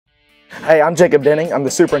Hey, I'm Jacob Denning. I'm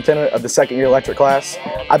the superintendent of the second year electric class.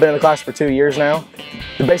 I've been in the class for 2 years now.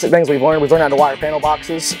 The basic things we've learned how to wire panel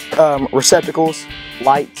boxes, receptacles,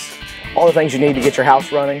 lights, all the things you need to get your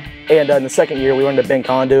house running. And in the second year, we learned to bend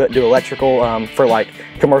conduit, do electrical for like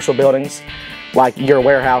commercial buildings, like your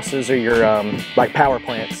warehouses or your like power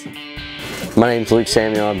plants. My name's Luke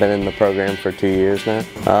Samuel. I've been in the program for 2 years now.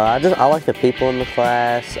 I like the people in the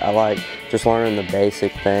class. I like just learning the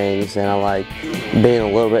basic things, and I like being a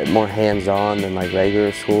little bit more hands-on than like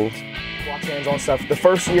regular schools. Lots of hands-on stuff. The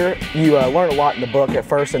first year, you learn a lot in the book at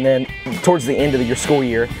first, and then towards the end of your school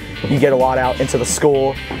year, you get a lot out into the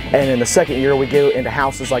school. And in the second year, we go into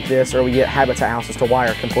houses like this, or we get habitat houses to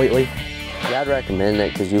wire completely. Yeah, I'd recommend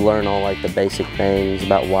it because you learn all like the basic things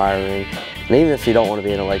about wiring. And even if you don't want to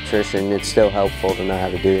be an electrician, it's still helpful to know how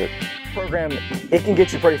to do it. Program, it can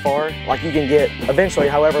get you pretty far. Like you can get, eventually,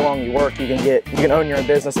 however long you work, you can own your own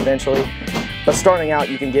business eventually. But starting out,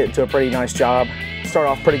 you can get into a pretty nice job. Start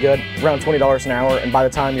off pretty good, around $20 an hour, and by the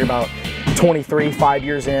time you're about 23, 5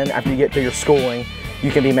 years in, after you get through your schooling,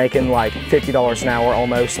 you can be making like $50 an hour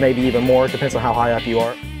almost, maybe even more, depends on how high up you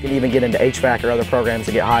are. You can even get into HVAC or other programs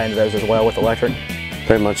to get high into those as well with electric.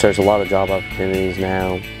 Pretty much there's a lot of job opportunities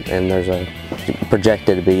now, and there's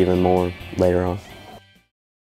projected to be even more later on.